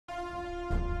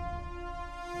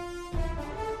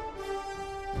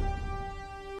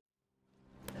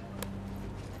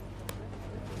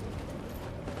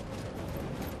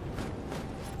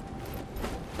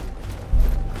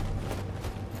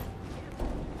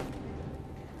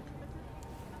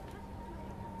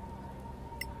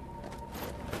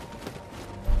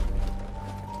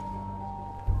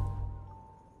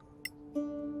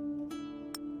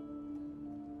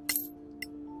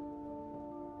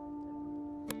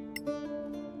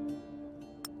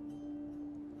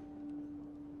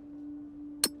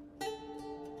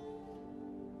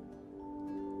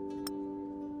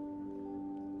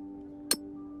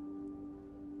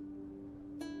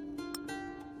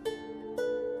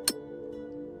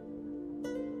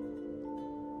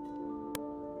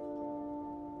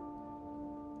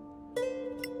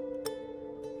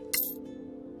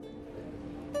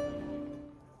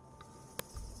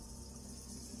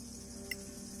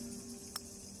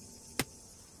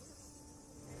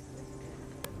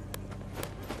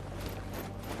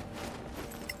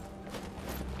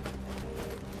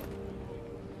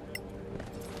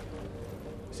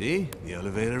See, the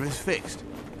elevator is fixed.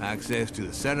 Access to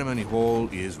the ceremony hall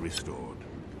is restored.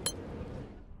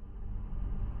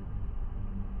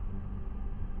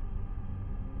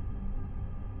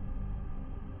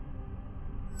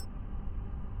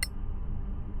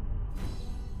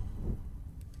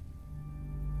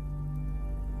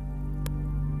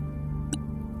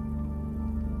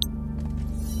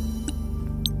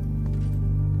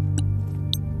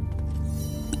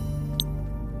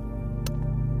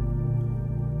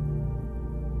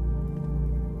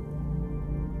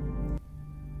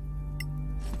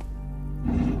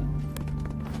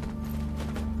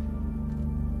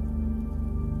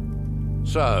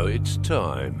 So, it's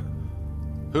time.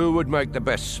 Who would make the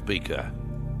best speaker?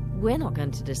 We're not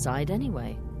going to decide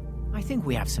anyway. I think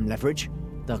we have some leverage.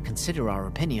 They'll consider our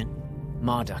opinion.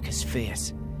 Marduk is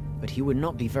fierce, but he would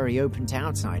not be very open to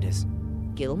outsiders.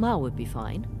 Gilmar would be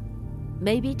fine.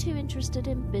 Maybe too interested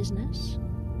in business?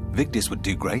 Victis would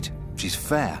do great. She's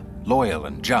fair, loyal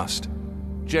and just.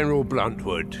 General Blunt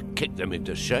would kick them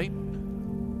into shape.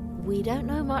 We don't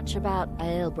know much about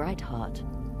Ale Brightheart.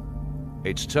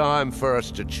 It's time for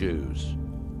us to choose.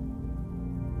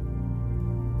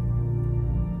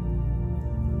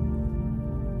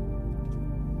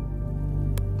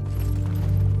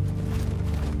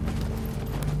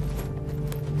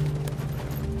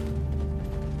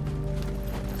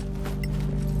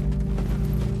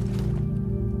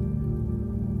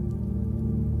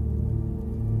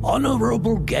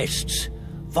 Honorable guests,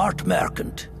 Vart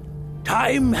Merchant,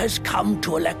 time has come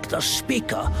to elect the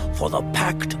Speaker for the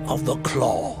Pact of the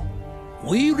Claw.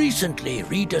 We recently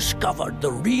rediscovered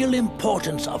the real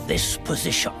importance of this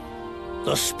position.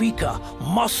 The Speaker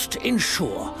must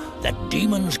ensure that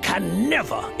demons can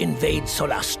never invade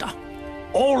Solasta.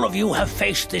 All of you have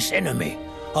faced this enemy,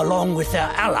 along with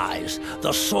their allies,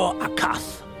 the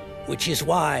Soraks, which is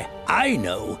why I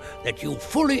know that you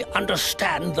fully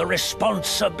understand the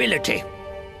responsibility.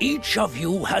 Each of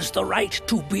you has the right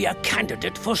to be a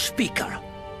candidate for Speaker.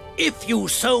 If you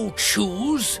so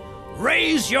choose,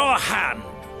 raise your hand.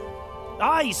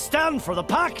 I stand for the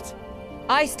Pact.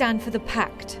 I stand for the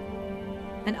Pact.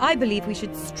 And I believe we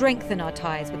should strengthen our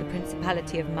ties with the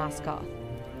Principality of Maskarth.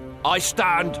 I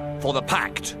stand for the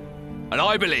Pact. And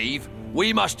I believe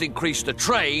we must increase the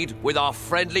trade with our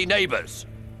friendly neighbours.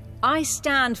 I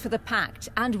stand for the Pact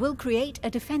and will create a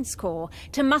defense corps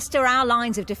to muster our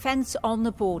lines of defense on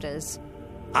the borders.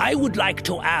 I would like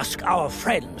to ask our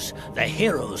friends, the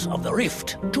heroes of the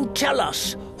Rift, to tell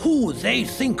us who they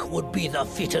think would be the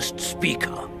fittest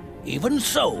speaker. Even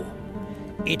so,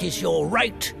 it is your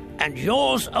right and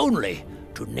yours only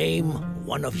to name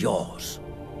one of yours.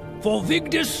 For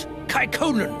Vigdis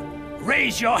Kaikonen,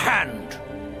 raise your hand.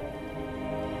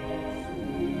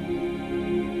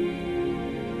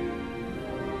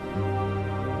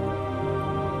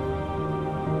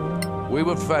 We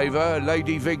would favour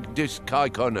Lady Vigdis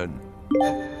Kaikonen.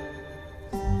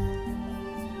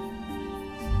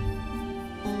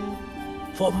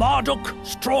 For Marduk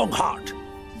Strongheart,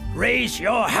 raise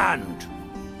your hand.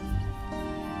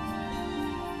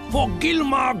 For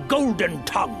Gilmar Golden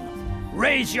Tongue,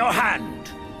 raise your hand.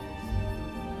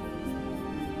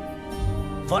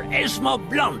 For Esma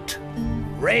Blunt,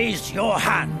 raise your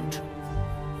hand.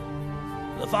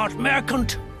 The Vart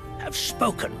Merchant have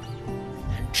spoken.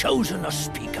 Chosen a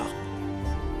speaker.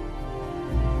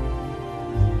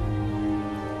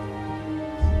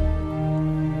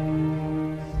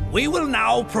 We will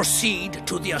now proceed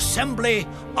to the assembly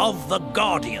of the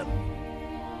Guardian.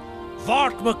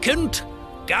 Vart McKint,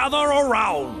 gather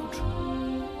around.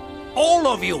 All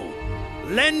of you,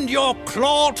 lend your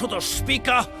claw to the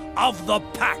Speaker of the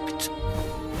Pact.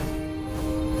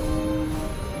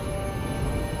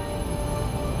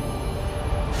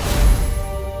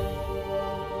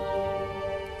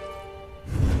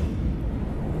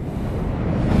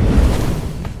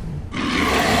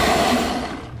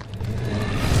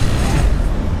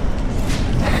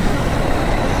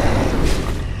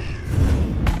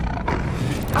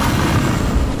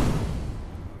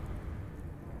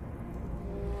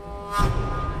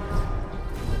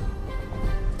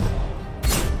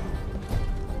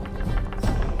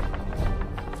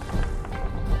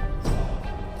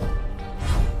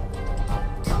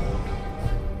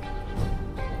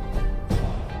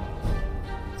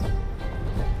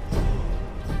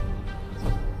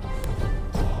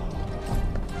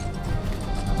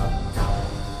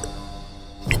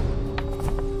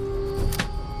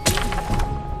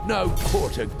 No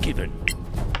quarter given.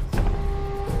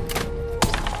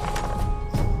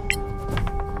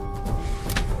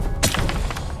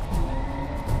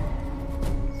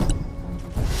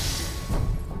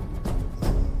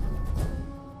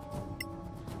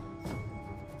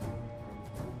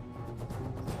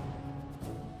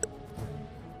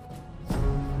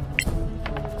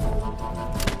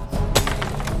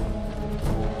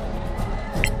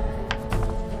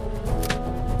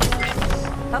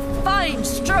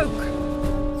 stroke!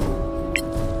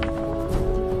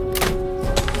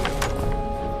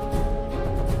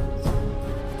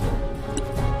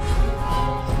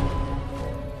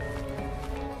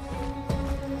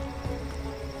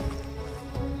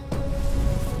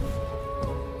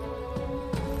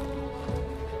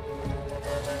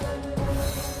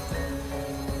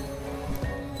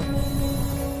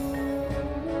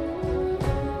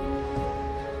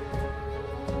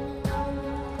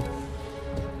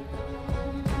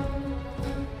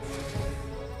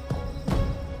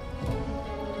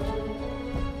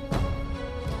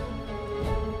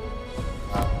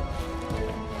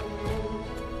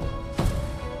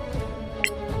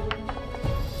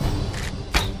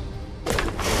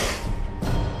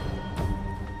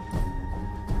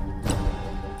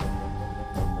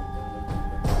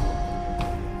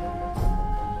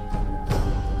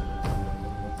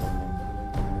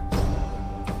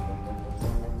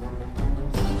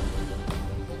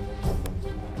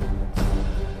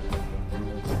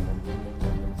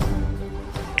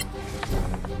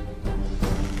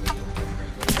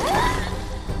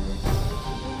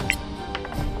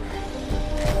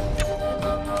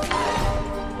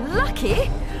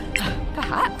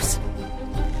 Perhaps.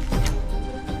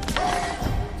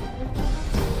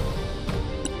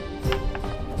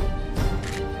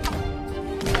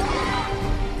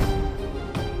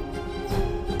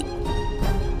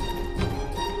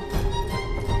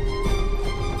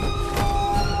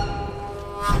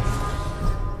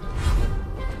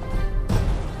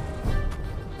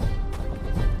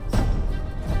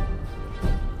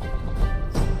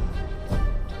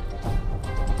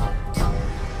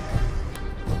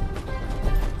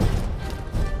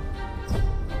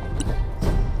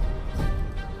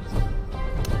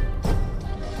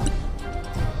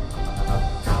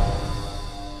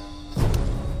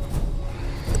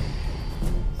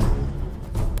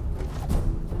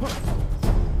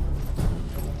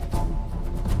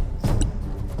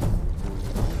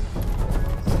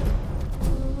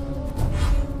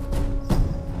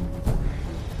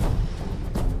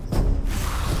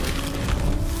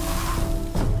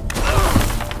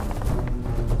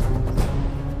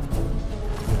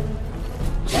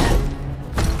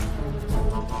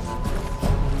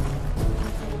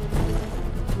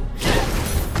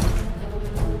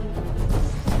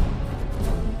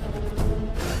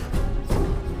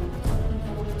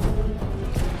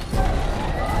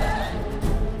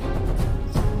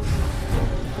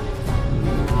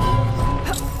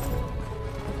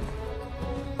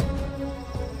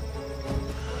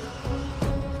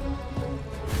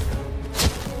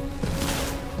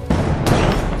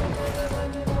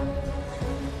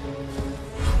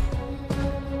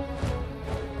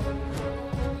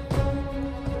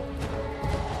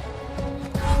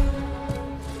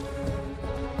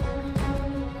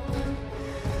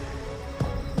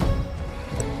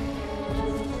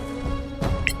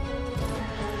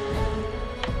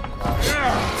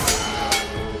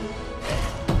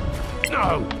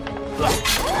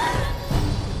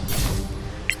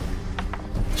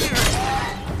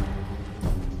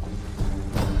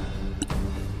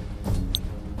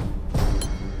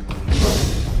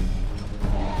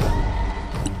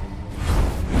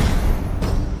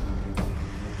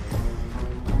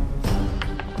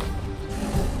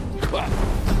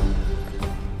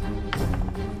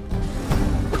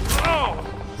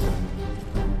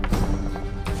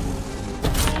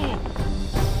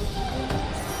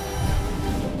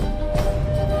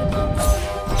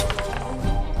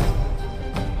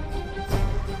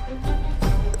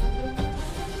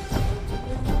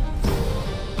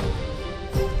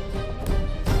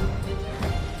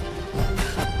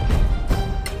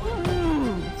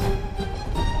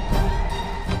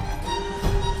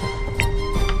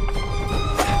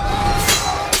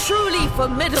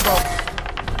 Formidable!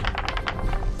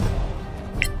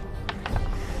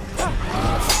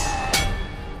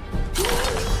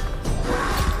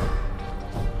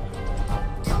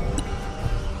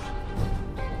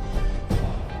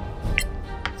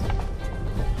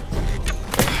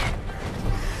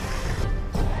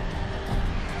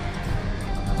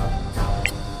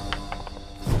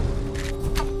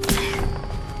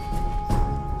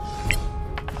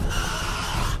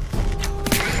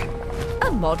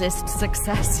 A modest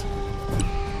success.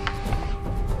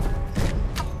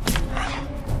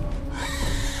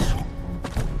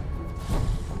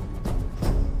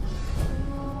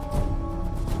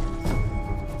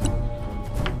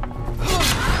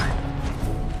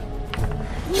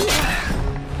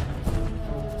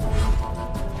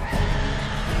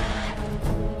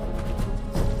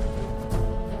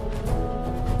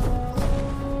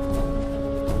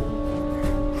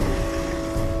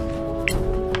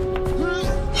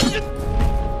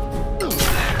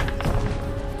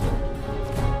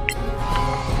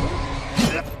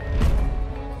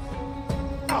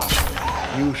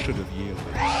 You should have yielded.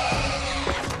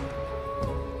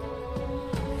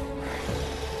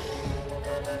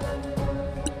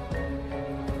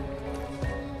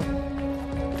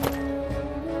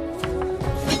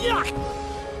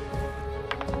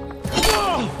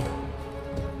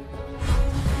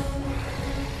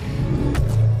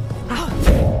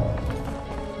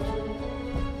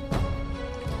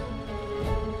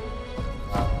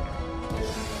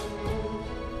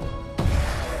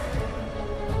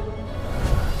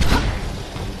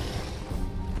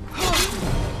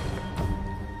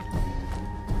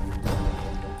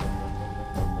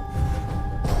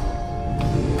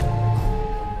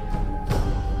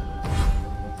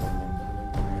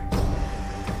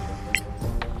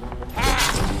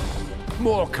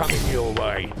 More coming your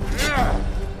way.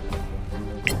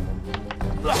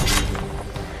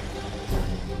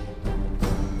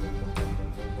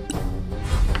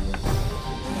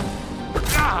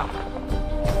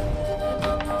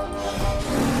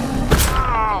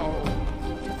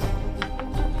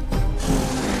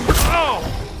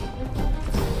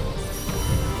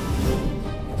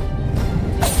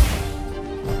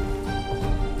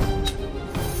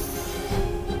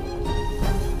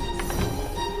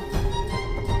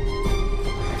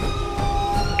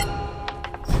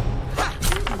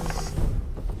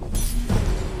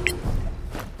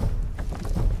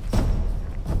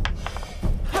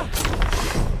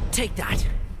 Take that.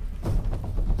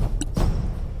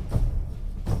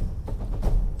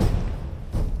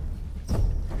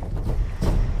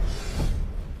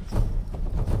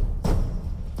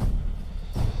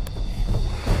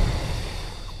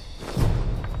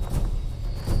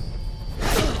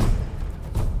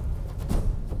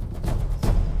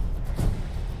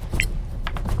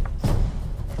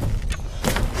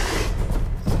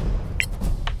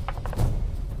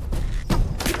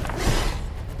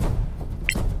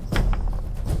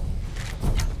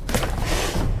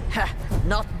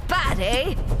 Not bad,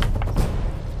 eh?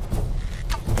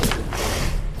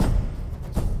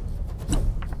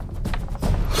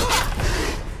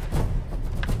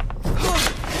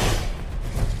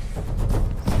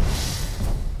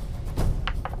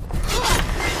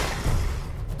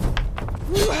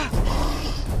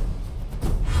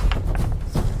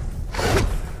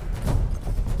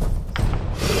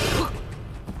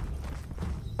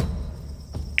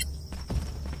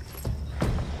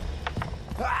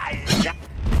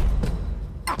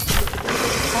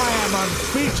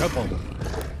 Unbeatable.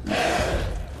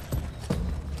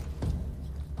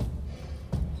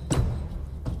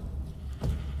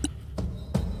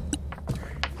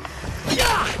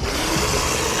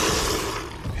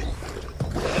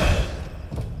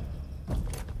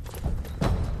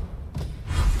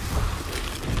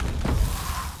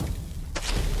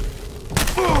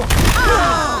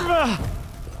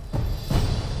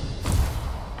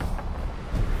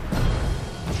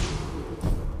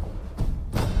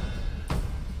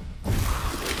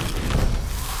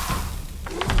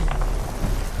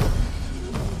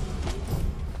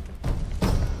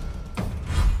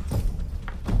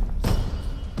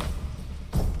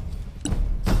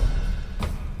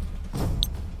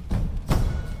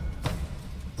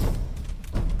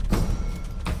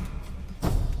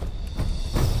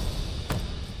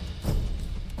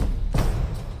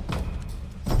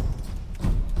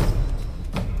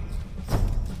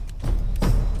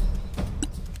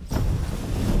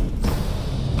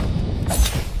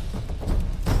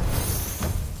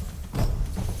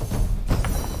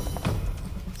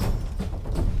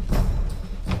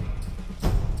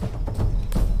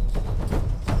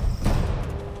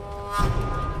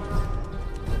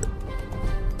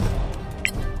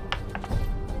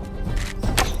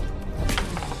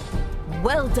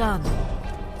 Well done.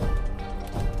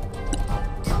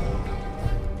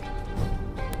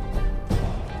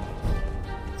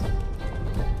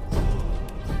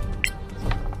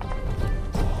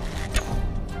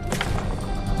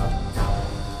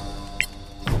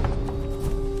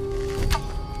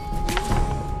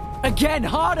 Again,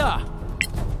 harder!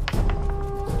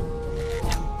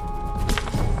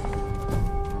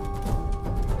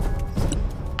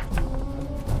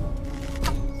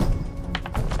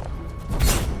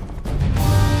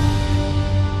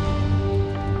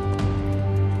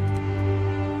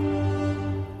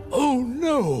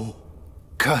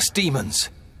 Cursed demons.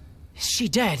 Is she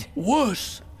dead?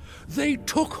 Worse, they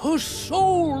took her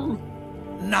soul.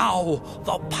 Now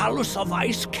the Palace of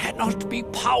Ice cannot be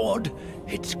powered.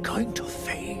 It's going to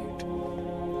fade.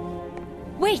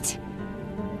 Wait!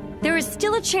 There is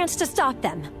still a chance to stop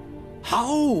them.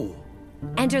 How?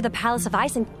 Enter the Palace of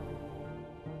Ice and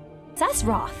possess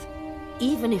Roth.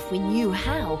 Even if we knew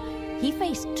how, He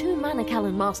faced 2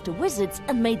 Manacalon Master Wizards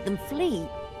and made them flee.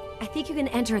 I think you can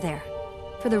enter there.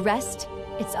 For the rest,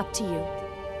 it's up to you.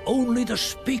 Only the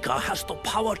Speaker has the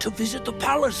power to visit the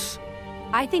palace.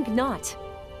 I think not.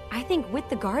 I think with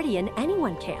the Guardian,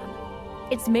 anyone can.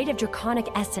 It's made of draconic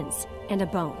essence and a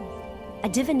bone. A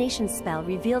divination spell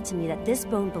revealed to me that this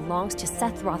bone belongs to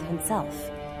Sethroth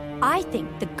himself. I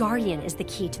think the Guardian is the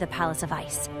key to the Palace of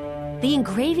Ice. The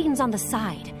engravings on the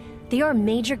side, they are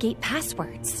major gate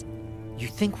passwords. You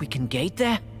think we can gate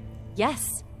there?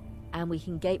 Yes. And we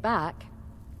can gate back.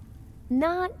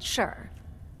 Not sure.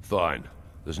 Fine.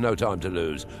 There's no time to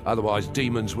lose, otherwise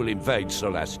demons will invade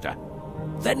Solasta.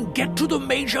 Then get to the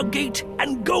major gate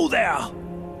and go there!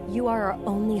 You are our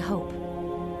only hope.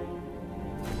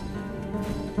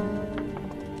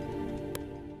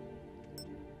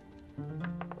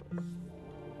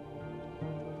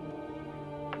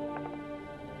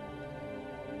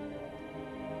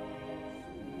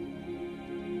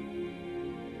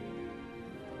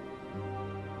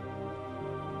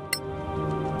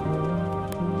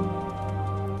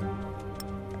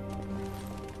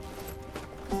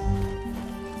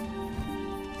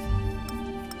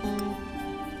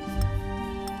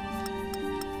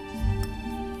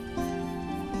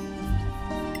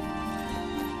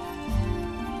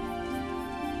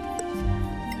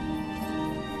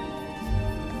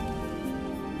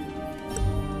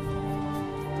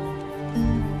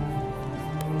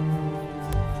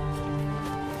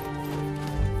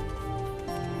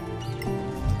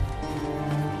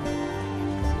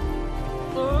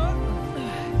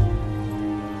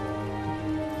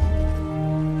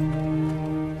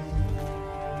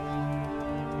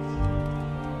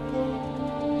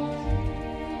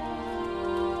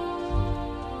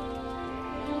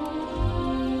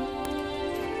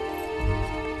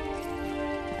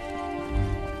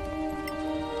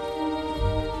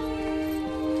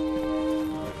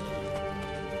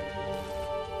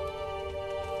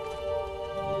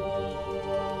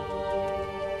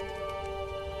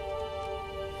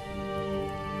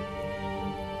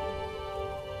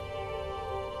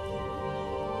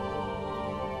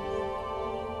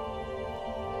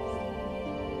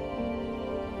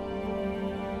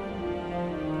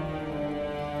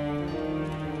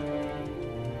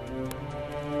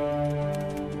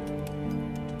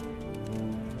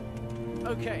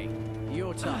 Okay,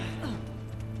 your turn.